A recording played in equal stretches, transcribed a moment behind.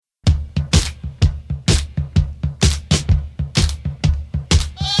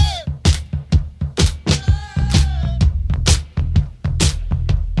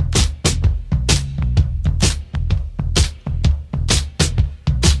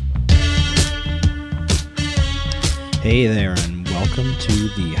Hey there, and welcome to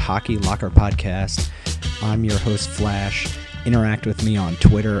the Hockey Locker Podcast. I'm your host, Flash. Interact with me on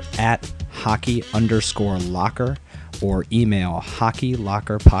Twitter at hockey_locker or email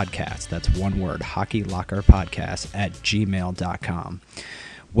hockeylockerpodcast. That's one word, hockeylockerpodcast at gmail.com.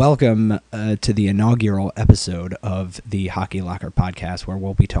 Welcome to the inaugural episode of the Hockey Locker Podcast, where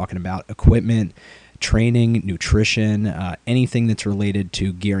we'll be talking about equipment, training, nutrition, anything that's related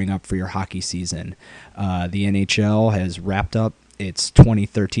to gearing up for your hockey season. The NHL has wrapped up its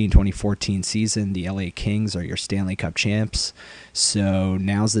 2013-2014 season. The LA Kings are your Stanley Cup champs. So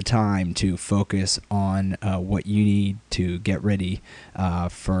now's the time to focus on what you need to get ready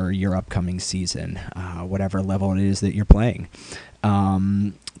for your upcoming season, whatever level it is that you're playing.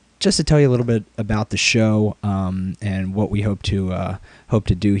 Just to tell you a little bit about the show and what we hope to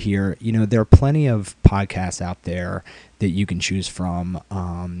do here, there are plenty of podcasts out there that you can choose from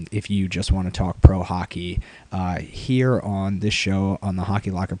if you just want to talk pro hockey. Here on this show, on the Hockey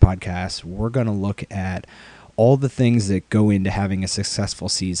Locker Podcast, we're going to look at all the things that go into having a successful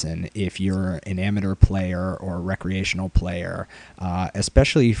season if you're an amateur player or a recreational player,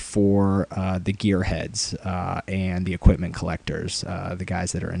 especially for the gearheads and the equipment collectors, the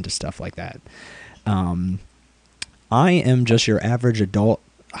guys that are into stuff like that. I am just your average adult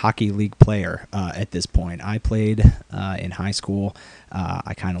hockey league player at this point. I played in high school.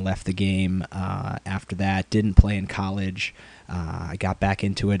 I kind of left the game after that, didn't play in college. I got back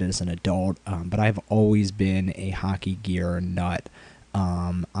into it as an adult, but I've always been a hockey gear nut.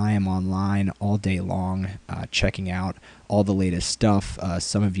 I am online all day long, checking out all the latest stuff.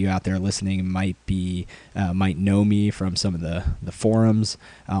 Some of you out there listening might know me from some of the forums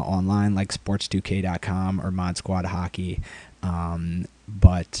online, like sports2k.com or Mod Squad Hockey.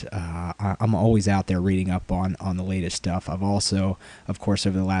 But I'm always out there reading up on the latest stuff. I've also, of course,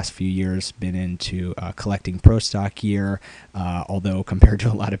 over the last few years been into collecting pro stock gear, although compared to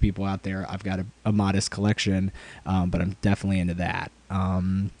a lot of people out there, I've got a modest collection, but I'm definitely into that.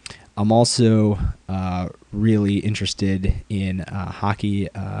 I'm also really interested in hockey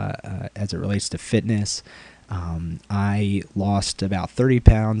as it relates to fitness. I lost about 30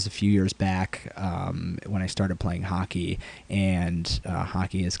 pounds a few years back when I started playing hockey, and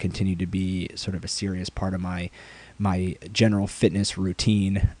hockey has continued to be sort of a serious part of my general fitness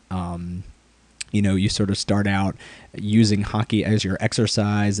routine. You sort of start out using hockey as your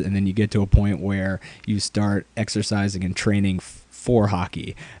exercise, and then you get to a point where you start exercising and training for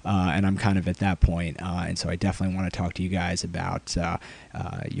hockey, and I'm kind of at that point, and so I definitely want to talk to you guys about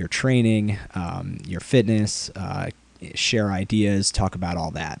your training, your fitness, share ideas, talk about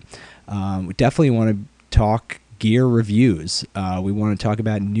all that. We definitely want to talk gear reviews. We want to talk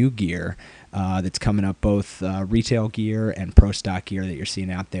about new gear that's coming up, both retail gear and pro stock gear that you're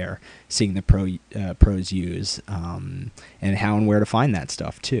seeing out there, seeing the pros use, and how and where to find that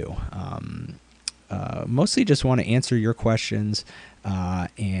stuff too. Mostly just want to answer your questions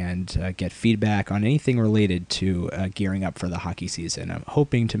and get feedback on anything related to gearing up for the hockey season. I'm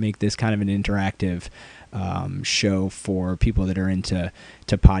hoping to make this kind of an interactive show for people that are into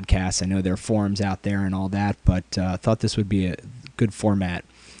podcasts. I know there are forums out there and all that, but thought this would be a good format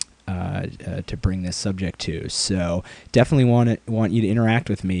to bring this subject to. So definitely want you to interact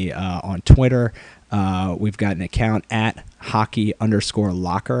with me on Twitter. We've got an account at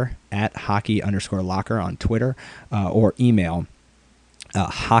hockey_locker, at hockey_locker on Twitter, or email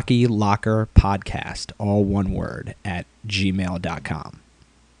hockeylockerpodcast, all one word, at gmail.com.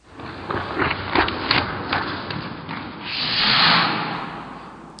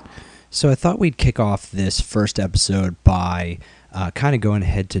 So I thought we'd kick off this first episode by kind of going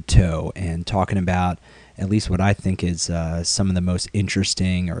head to toe and talking about at least what I think is some of the most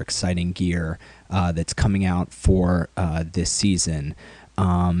interesting or exciting gear that's coming out for this season.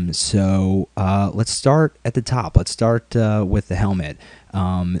 So let's start at the top. Let's start with the helmet.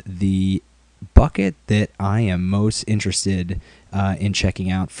 The bucket that I am most interested in checking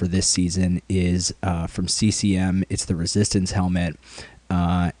out for this season is from CCM. It's the Resistance helmet.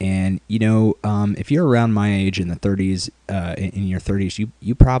 And if you're around my age in the 30s, in your 30s,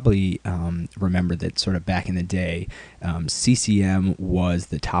 you probably remember that sort of back in the day, CCM was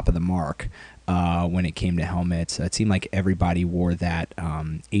the top of the mark when it came to helmets. It seemed like everybody wore that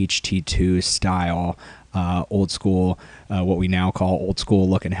HT2 style, old school, what we now call old school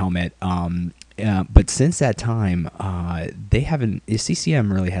looking helmet. But since that time,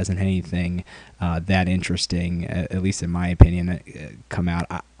 CCM really hasn't had anything that interesting, at least in my opinion, come out.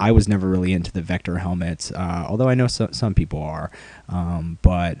 I was never really into the Vector helmets, although I know some people are.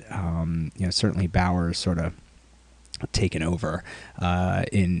 But certainly Bauer sort of taken over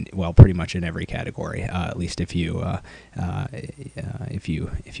in pretty much in every category. At least if you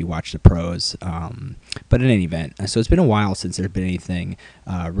watch the pros. But in any event, so it's been a while since there's been anything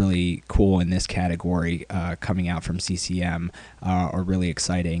really cool in this category coming out from CCM or really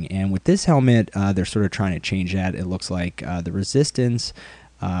exciting. And with this helmet, they're sort of trying to change that. It looks like the resistance.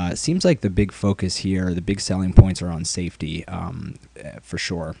 Seems like the big focus here, the big selling points are on safety for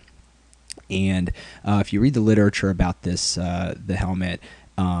sure. And if you read the literature about this, the helmet,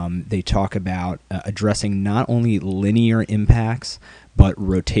 they talk about addressing not only linear impacts, but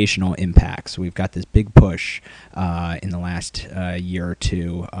rotational impacts. We've got this big push in the last year or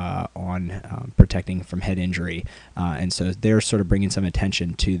two on protecting from head injury. And so they're sort of bringing some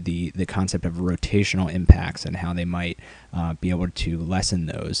attention to the concept of rotational impacts and how they might be able to lessen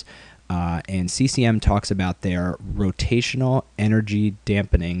those. And CCM talks about their rotational energy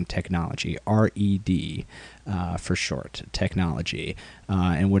dampening technology, RED for short, technology.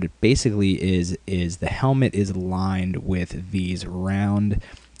 And what it basically is the helmet is aligned with these round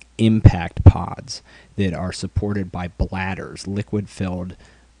impact pods that are supported by bladders, liquid-filled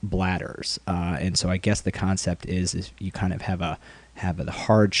bladders. And so I guess the concept is you kind of have a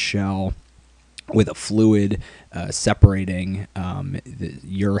hard shell with a fluid separating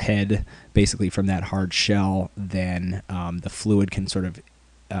your head basically from that hard shell. Then the fluid can sort of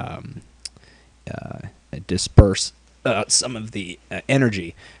disperse some of the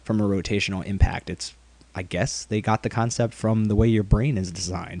energy from a rotational impact. I guess they got the concept from the way your brain is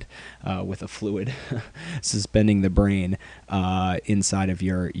designed, with a fluid suspending the brain inside of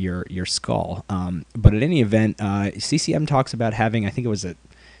your skull. But at any event, CCM talks about having, I think it was a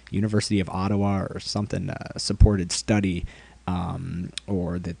University of Ottawa or something, supported study,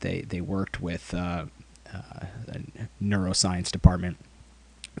 or that they worked with the neuroscience department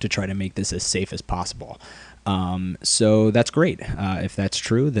to try to make this as safe as possible. So that's great. If that's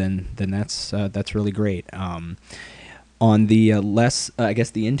true, then that's really great. On the less, I guess,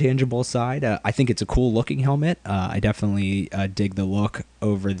 the intangible side, I think it's a cool looking helmet. I definitely dig the look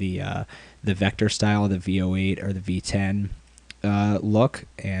over the Vector style, the V08 or the V10 look,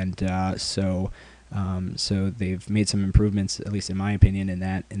 and so they've made some improvements, at least in my opinion,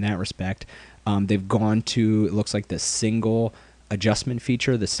 in that respect. They've gone to, it looks like, the single adjustment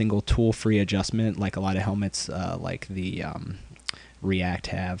feature, the single tool-free adjustment, like a lot of helmets like the React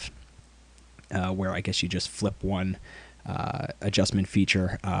have, where I guess you just flip one adjustment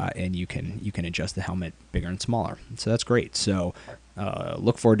feature and you can adjust the helmet bigger and smaller. So that's great. So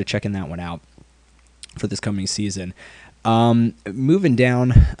look forward to checking that one out for this coming season. Moving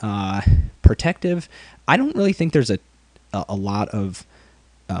down, protective. I don't really think there's a lot of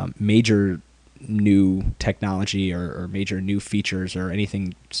major new technology or major new features or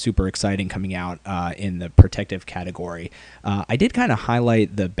anything super exciting coming out in the protective category. I did kind of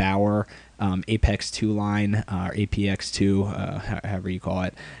highlight the Bauer Apex 2 line, or APX 2, however you call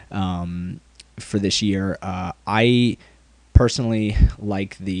it, for this year. I personally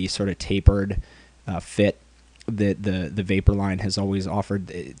like the sort of tapered fit that the Vapor line has always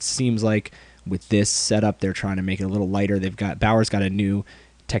offered. It seems like with this setup, they're trying to make it a little lighter. Bauer's got a new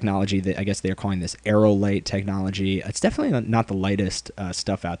technology that I guess they're calling this AeroLite technology. It's definitely not the lightest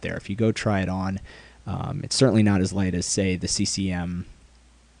stuff out there. If you go try it on, it's certainly not as light as, say, the CCM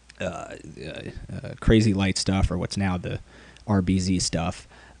Crazy Light stuff, or what's now the RBZ stuff.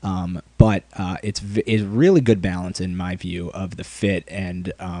 But it's really good balance, in my view, of the fit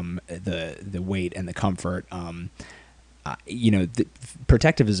and the weight and the comfort. The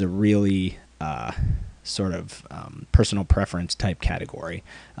protective is a really sort of personal preference type category.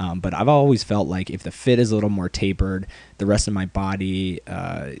 But I've always felt like if the fit is a little more tapered, the rest of my body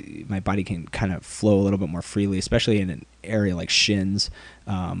can kind of flow a little bit more freely, especially in an area like shins,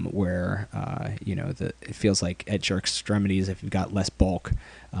 where it feels like at your extremities, if you've got less bulk,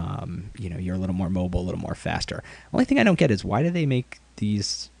 you're a little more mobile, a little more faster. The only thing I don't get is, why do they make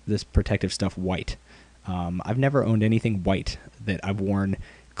this protective stuff white? I've never owned anything white that I've worn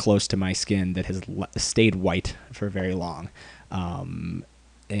close to my skin that has stayed white for very long.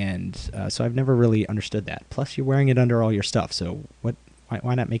 So I've never really understood that. Plus, you're wearing it under all your stuff, so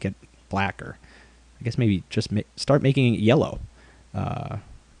why not make it black? Or I guess maybe just start making it yellow.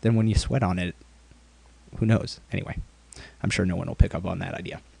 Then when you sweat on it, who knows? Anyway, I'm sure no one will pick up on that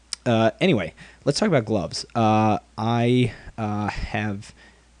idea. Anyway, let's talk about gloves. I have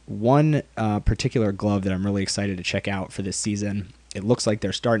one particular glove that I'm really excited to check out for this season. It looks like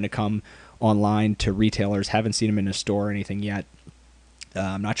they're starting to come online to retailers. Haven't seen them in a store or anything yet.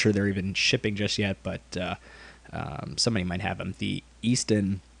 I'm not sure they're even shipping just yet, but somebody might have them. The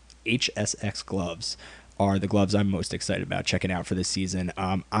Easton HSX gloves are the gloves I'm most excited about checking out for this season.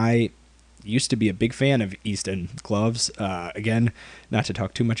 I used to be a big fan of Easton gloves. Again, not to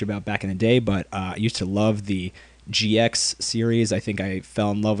talk too much about back in the day, but I used to love the GX series. I think I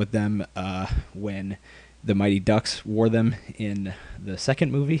fell in love with them when the Mighty Ducks wore them in the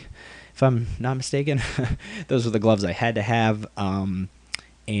second movie, if I'm not mistaken. Those were the gloves I had to have, and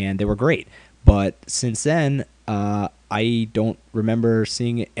they were great. But since then, I don't remember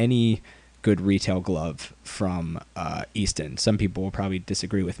seeing any good retail glove from Easton. Some people will probably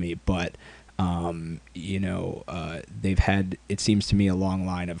disagree with me, but they've had, it seems to me, a long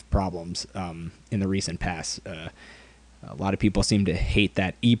line of problems in the recent past. A lot of people seem to hate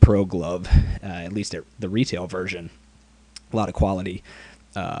that ePro glove, at least the retail version. A lot of quality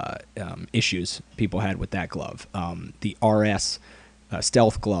issues people had with that glove. The RS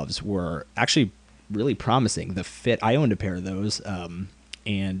stealth gloves were actually really promising. The fit, I owned a pair of those,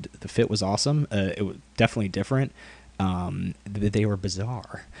 and the fit was awesome. It was definitely different. They were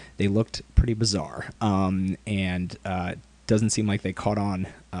bizarre. They looked pretty bizarre, and doesn't seem like they caught on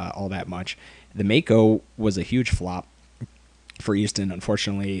all that much. The Mako was a huge flop for Easton,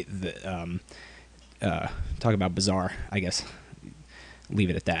 unfortunately. Talk about bizarre, I guess. Leave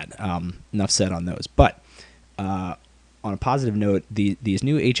it at that. Enough said on those. But on a positive note, these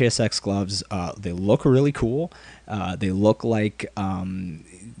new HSX gloves, they look really cool. They look like,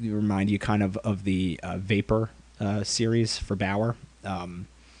 they remind you kind of the Vapor series for Bauer.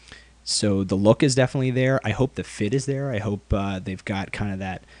 So the look is definitely there. I hope the fit is there. I hope they've got kind of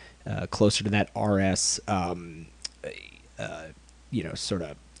that closer to that RS, sort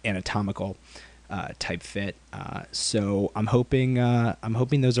of anatomical type fit. So I'm hoping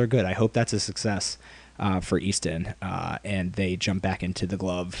those are good. I hope that's a success for Easton, and they jump back into the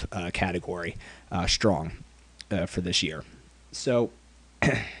glove category strong for this year. So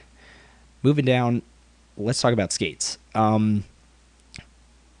moving down, let's talk about skates. I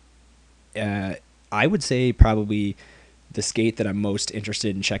would say probably the skate that I'm most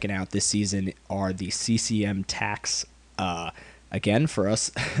interested in checking out this season are the CCM Tacks. Again, for us,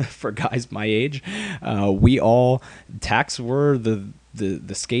 for guys my age, Tacks were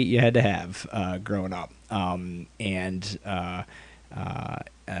the skate you had to have growing up.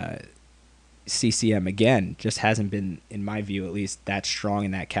 CCM again just hasn't been, in my view at least, that strong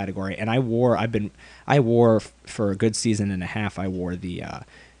in that category. And I wore for a good season and a half. I wore the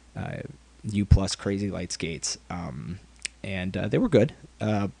U Plus Crazy Light skates, and they were good,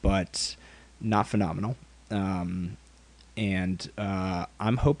 but not phenomenal. And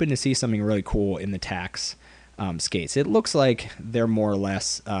I'm hoping to see something really cool in the Tacks skates. It looks like they're more or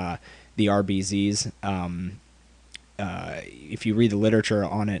less the RBZs. If you read the literature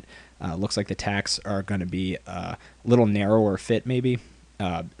on it, looks like the Tacks are going to be a little narrower fit, maybe.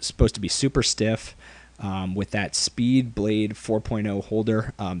 Supposed to be super stiff with that Speed Blade 4.0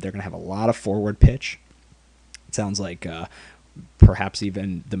 holder. They're going to have a lot of forward pitch. It sounds like perhaps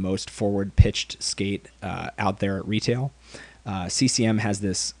even the most forward pitched skate out there at retail. CCM has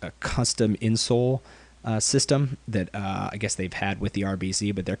this custom insole system that I guess they've had with the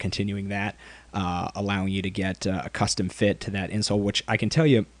RBZ, but they're continuing that, allowing you to get a custom fit to that insole, which I can tell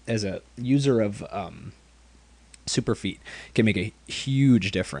you as a user of Superfeet can make a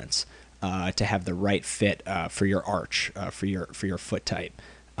huge difference to have the right fit for your arch, for your foot type.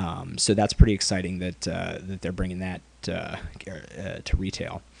 So that's pretty exciting that they're bringing that to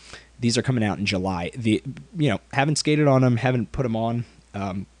retail. These are coming out in July. Haven't skated on them, haven't put them on.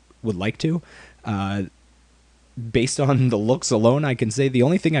 Would like to. Based on the looks alone, I can say the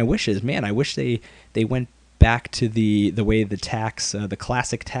only thing I wish is, man, I wish they went back to the way the Tacks, the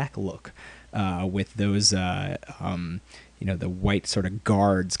classic Tack look, with those the white sort of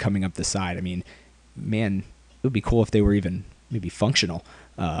guards coming up the side. I mean, man, it would be cool if they were even maybe functional,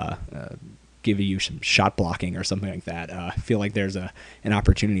 giving you some shot blocking or something like that. I feel like there's an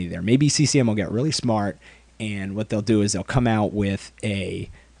opportunity there. Maybe CCM will get really smart, and what they'll do is they'll come out with a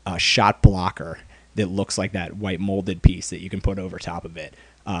shot blocker that looks like that white molded piece that you can put over top of it.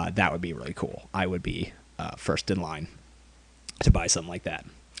 That would be really cool. I would be first in line to buy something like that.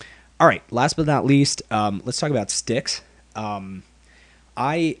 All right, last but not least, let's talk about sticks. I'm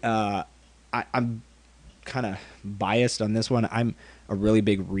kind of biased on this one. I'm a really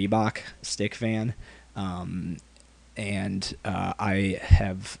big Reebok stick fan, and I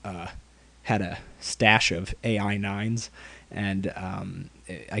have had a stash of AI 9s, and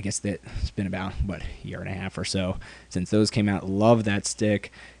I guess that it's been about, a year and a half or so since those came out. Love that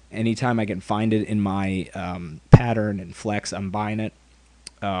stick. Anytime I can find it in my pattern and flex, I'm buying it.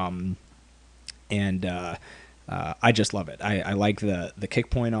 I just love it. I like the kick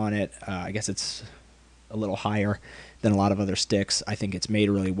point on it. I guess it's a little higher than a lot of other sticks. I think it's made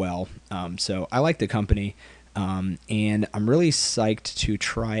really well. So I like the company, and I'm really psyched to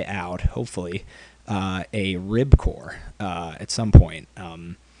try out, hopefully, a Ribcore at some point.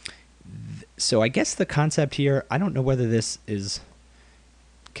 So I guess the concept here, I don't know whether this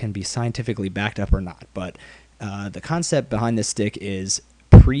can be scientifically backed up or not, but the concept behind this stick is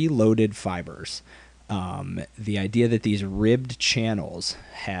preloaded fibers. The idea that these ribbed channels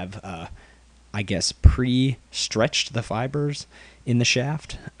have, I guess, pre-stretched the fibers in the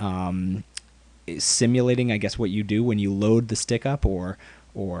shaft, simulating, I guess, what you do when you load the stick up, or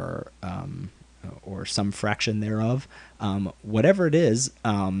some fraction thereof. Whatever it is,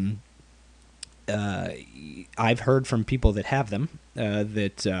 I've heard from people that have them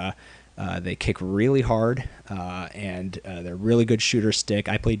that they kick really hard, and they're a really good shooter stick.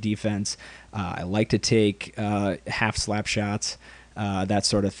 I play defense. I like to take half slap shots, that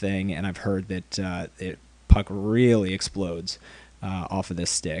sort of thing, and I've heard that puck really explodes off of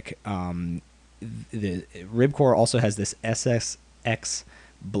this stick. The Ribcore also has this SSX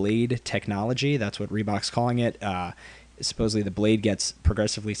blade technology. That's what Reebok's calling it. Supposedly the blade gets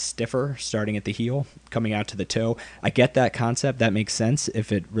progressively stiffer starting at the heel, coming out to the toe. I get that concept. That makes sense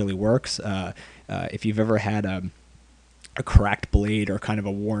if it really works. If you've ever had a cracked blade or kind of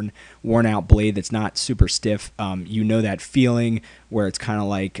a worn out blade that's not super stiff, you know that feeling where it's kind of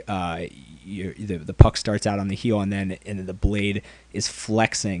like the puck starts out on the heel and then the blade is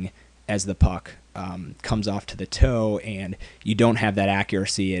flexing as the puck comes off to the toe, and you don't have that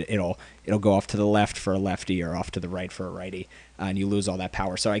accuracy. It'll go off to the left for a lefty or off to the right for a righty, and you lose all that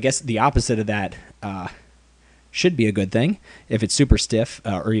power. So I guess the opposite of that should be a good thing. If it's super stiff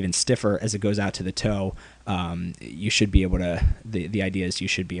or even stiffer as it goes out to the toe, you should be able to. The idea is you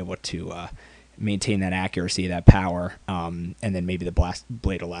should be able to maintain that accuracy, that power, and then maybe the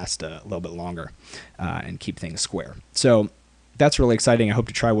blade will last a little bit longer and keep things square. So that's really exciting. I hope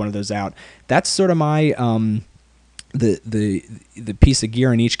to try one of those out. That's sort of my the piece of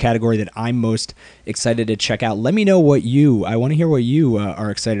gear in each category that I'm most excited to check out. Let me know I want to hear what you are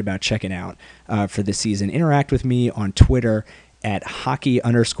excited about checking out for this season. Interact with me on Twitter at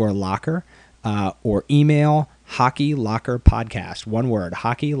hockey_locker or email hockeylockerpodcast, one word,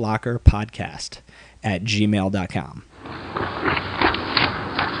 hockeylockerpodcast @gmail.com.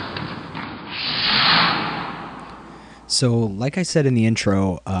 So, like I said in the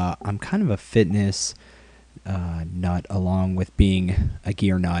intro, I'm kind of a fitness nut along with being a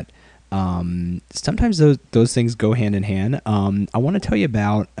gear nut. Sometimes those things go hand in hand. I want to tell you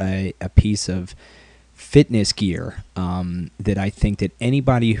about a piece of fitness gear that I think that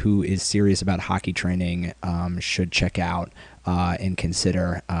anybody who is serious about hockey training should check out and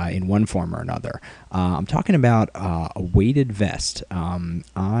consider in one form or another. I'm talking about a weighted vest.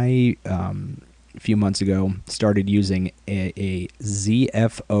 A few months ago, started using a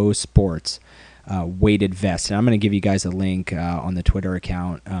ZFO Sports weighted vest. And I'm going to give you guys a link on the Twitter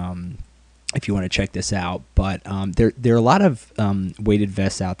account if you want to check this out. But there are a lot of weighted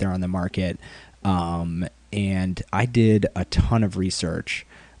vests out there on the market, and I did a ton of research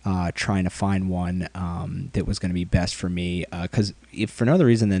trying to find one that was going to be best for me, because if for no other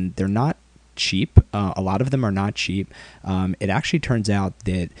reason than they're not cheap. A lot of them are not cheap. It actually turns out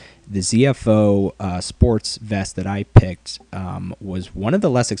that the ZFO sports vest that I picked was one of the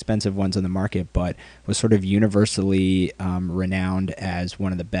less expensive ones on the market, but was sort of universally renowned as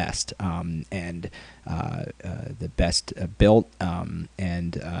one of the best, and the best built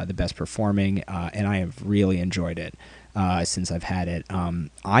and the best performing, and I have really enjoyed it since I've had it.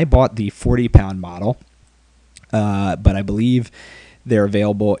 I bought the 40-pound model, but I believe they're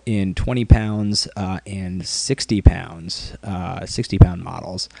available in 20 pounds and 60 pounds, 60-pound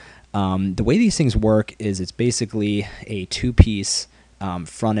models. The way these things work is it's basically a two-piece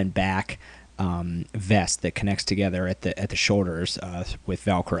front and back vest that connects together at the shoulders with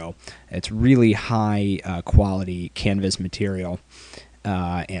Velcro. It's really high quality canvas material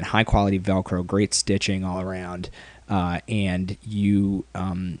and high quality Velcro, great stitching all around, and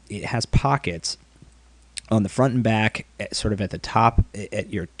it has pockets on the front and back, sort of at the top, at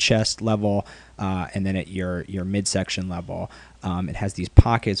your chest level, and then at your midsection level. It has these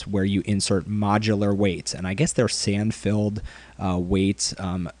pockets where you insert modular weights, and I guess they're sand-filled weights.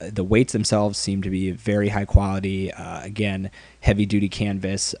 The weights themselves seem to be very high quality. Again, heavy-duty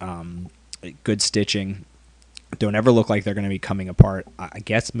canvas, good stitching. Don't ever look like they're going to be coming apart. I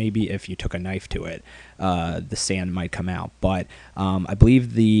guess maybe if you took a knife to it, the sand might come out. But I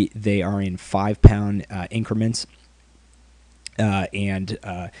believe they are in 5-pound increments, and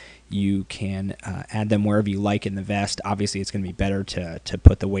You can add them wherever you like in the vest. Obviously, it's going to be better to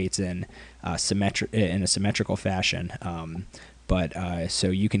put the weights in a symmetrical fashion. So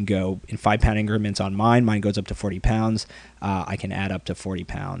you can go in 5-pound increments on mine. Mine goes up to 40 pounds. I can add up to 40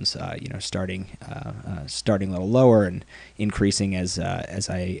 pounds, starting a little lower and increasing as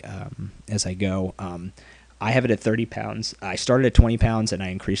I go. I have it at 30 pounds. I started at 20 pounds and I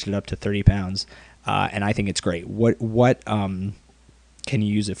increased it up to 30 pounds. And I think it's great. What can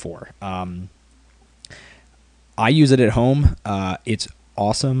you use it for? I use it at home. It's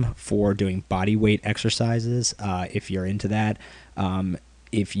awesome for doing body weight exercises if you're into that.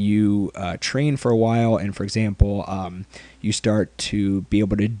 If you train for a while and, for example, you start to be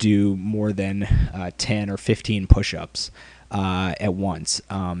able to do more than 10 or 15 push-ups at once,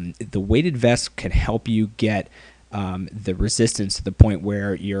 the weighted vest can help you get the resistance to the point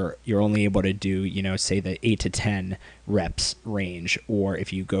where you're only able to do, say the 8 to 10 reps range, or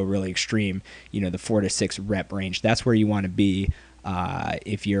if you go really extreme, the 4 to 6 rep range. That's where you want to be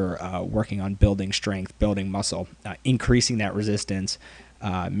if you're working on building strength, building muscle, increasing that resistance,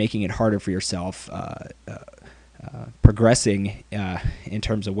 making it harder for yourself. Progressing in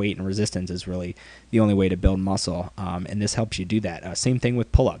terms of weight and resistance is really the only way to build muscle, and this helps you do that. Same thing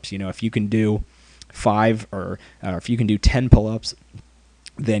with pull-ups. If you can do 5 or if you can do 10 pull-ups,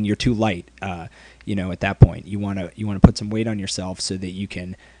 then you're too light. At that point, you want to put some weight on yourself so that you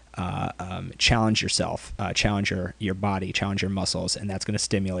can challenge yourself, challenge your body, challenge your muscles, and that's going to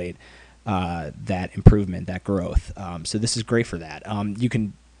stimulate that improvement, that growth. So this is great for that. You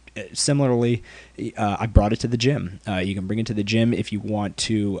can similarly, I brought it to the gym. You can bring it to the gym if you want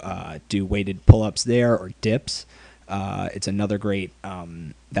to do weighted pull-ups there or dips. It's another great.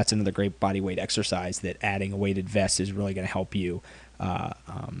 That's another great body weight exercise that adding a weighted vest is really going to help you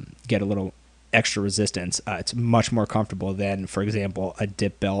get a little extra resistance. It's much more comfortable than, for example, a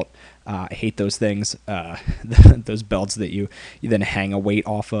dip belt. I hate those things. Those belts that you then hang a weight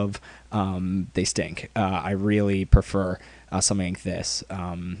off of. They stink. I really prefer something like this.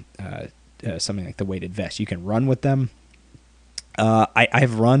 Something like the weighted vest. You can run with them.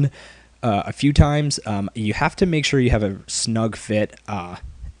 I've run a few times. You have to make sure you have a snug fit.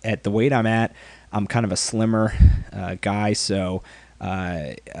 At the weight I'm at, I'm kind of a slimmer guy, so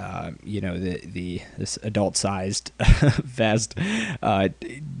this adult-sized vest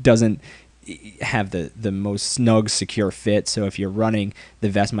doesn't have the most snug, secure fit. So if you're running, the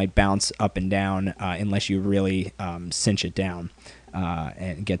vest might bounce up and down unless you really cinch it down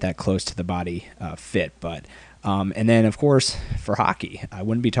and get that close to the body fit. But and then, of course, for hockey, I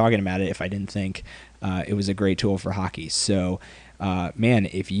wouldn't be talking about it if I didn't think it was a great tool for hockey. So,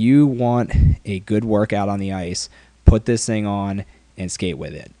 if you want a good workout on the ice, put this thing on and skate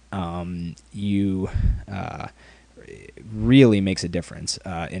with it. It really makes a difference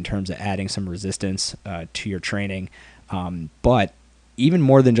in terms of adding some resistance to your training. But even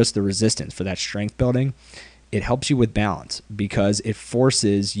more than just the resistance for that strength building, it helps you with balance because it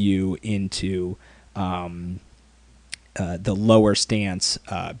forces you into the lower stance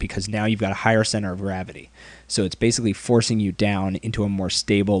because now you've got a higher center of gravity. So it's basically forcing you down into a more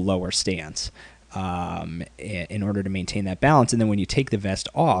stable lower stance in order to maintain that balance. And then when you take the vest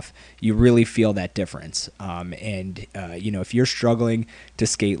off, you really feel that difference. If you're struggling to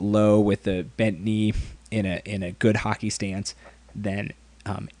skate low with the bent knee in a good hockey stance, then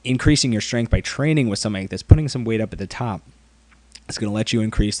increasing your strength by training with something like this, putting some weight up at the top, it's going to let you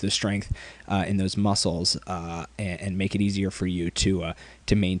increase the strength in those muscles and make it easier for you to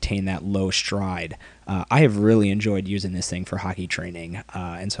maintain that low stride. I have really enjoyed using this thing for hockey training,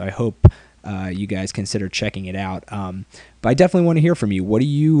 and so I hope you guys consider checking it out. But I definitely want to hear from you. What are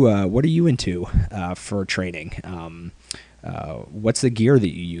you into for training? What's the gear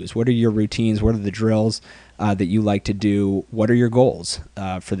that you use? What are your routines? What are the drills that you like to do? What are your goals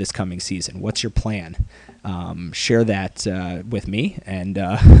for this coming season? What's your plan? Share that with me, and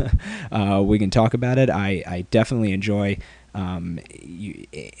we can talk about it. I definitely enjoy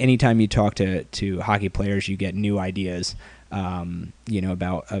anytime you talk to hockey players, you get new ideas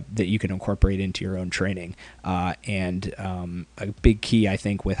about that you can incorporate into your own training. And a big key, I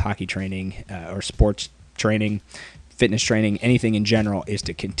think, with hockey training or sports training, fitness training, anything in general, is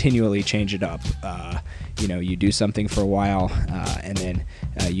to continually change it up. You do something for a while, and then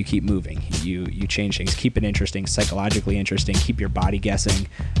you keep moving. You change things, keep it interesting, psychologically interesting, keep your body guessing.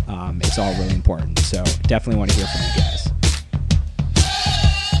 It's all really important. So definitely want to hear from you guys.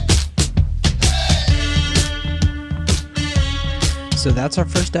 So that's our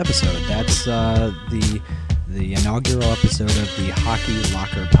first episode. That's the inaugural episode of the Hockey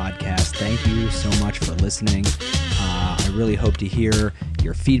Locker podcast. Thank you so much for listening. I really hope to hear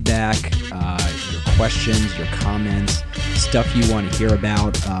your feedback, your questions, your comments, stuff you want to hear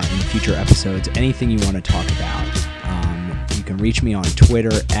about in future episodes, anything you want to talk about. You can reach me on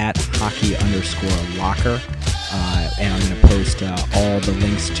Twitter at hockey_locker. And I'm going to post all the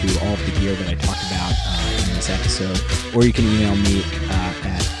links to all of the gear that I talked about in this episode. Or you can email me at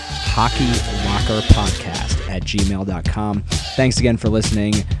hockeylockerpodcast@gmail.com. Thanks again for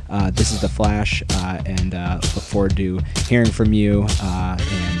listening. This is The Flash, and look forward to hearing from you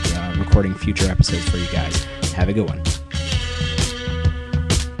and recording future episodes for you guys. Have a good one.